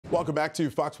Welcome back to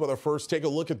Fox Weather First. Take a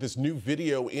look at this new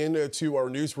video into our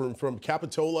newsroom from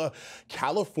Capitola,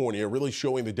 California, really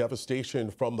showing the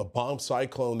devastation from the bomb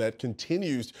cyclone that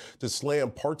continues to slam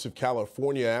parts of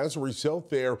California. As a result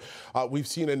there, we've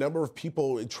seen a number of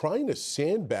people trying to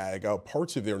sandbag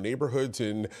parts of their neighborhoods,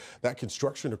 and that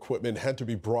construction equipment had to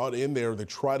be brought in there to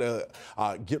try to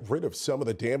get rid of some of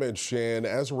the damage. And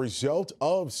as a result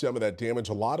of some of that damage,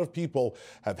 a lot of people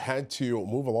have had to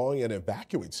move along and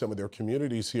evacuate some of their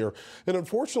communities here. And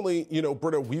unfortunately,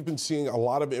 Britta, we've been seeing a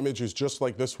lot of images just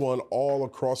like this one all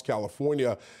across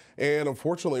California. And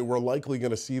unfortunately, we're likely going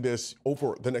to see this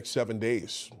over the next 7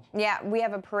 days. Yeah, we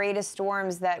have a parade of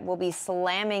storms that will be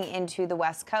slamming into the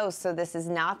West Coast. So this is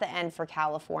not the end for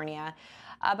California.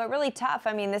 But really tough.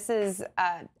 I mean, this is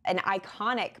an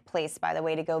iconic place, by the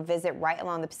way, to go visit right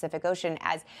along the Pacific Ocean.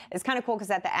 It's kind of cool because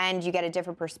at the end you get a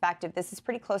different perspective. This is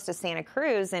pretty close to Santa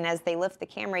Cruz, and as they lift the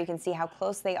camera, you can see how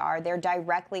close they are. They're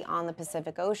directly on the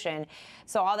Pacific Ocean.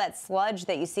 So all that sludge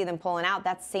that you see them pulling out,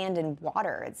 that's sand and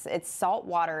water. It's salt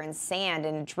water and sand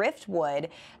and driftwood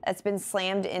that's been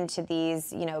slammed into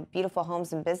these, beautiful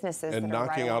homes and businesses. And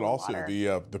knocking out also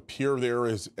the pier there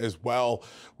as well,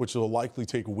 which will likely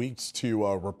take weeks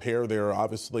to repair there.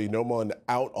 Obviously, no one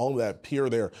out on that pier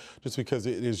there just because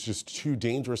it is just too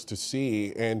dangerous to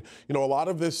see. And, a lot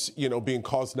of this, being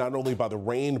caused not only by the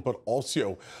rain, but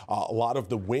also a lot of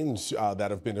the winds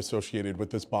that have been associated with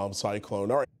this bomb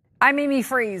cyclone. All right. I'm Amy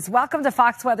Freeze. Welcome to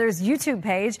Fox Weather's YouTube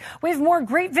page. We have more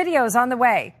great videos on the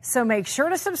way, so make sure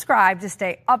to subscribe to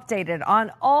stay updated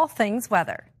on all things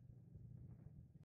weather.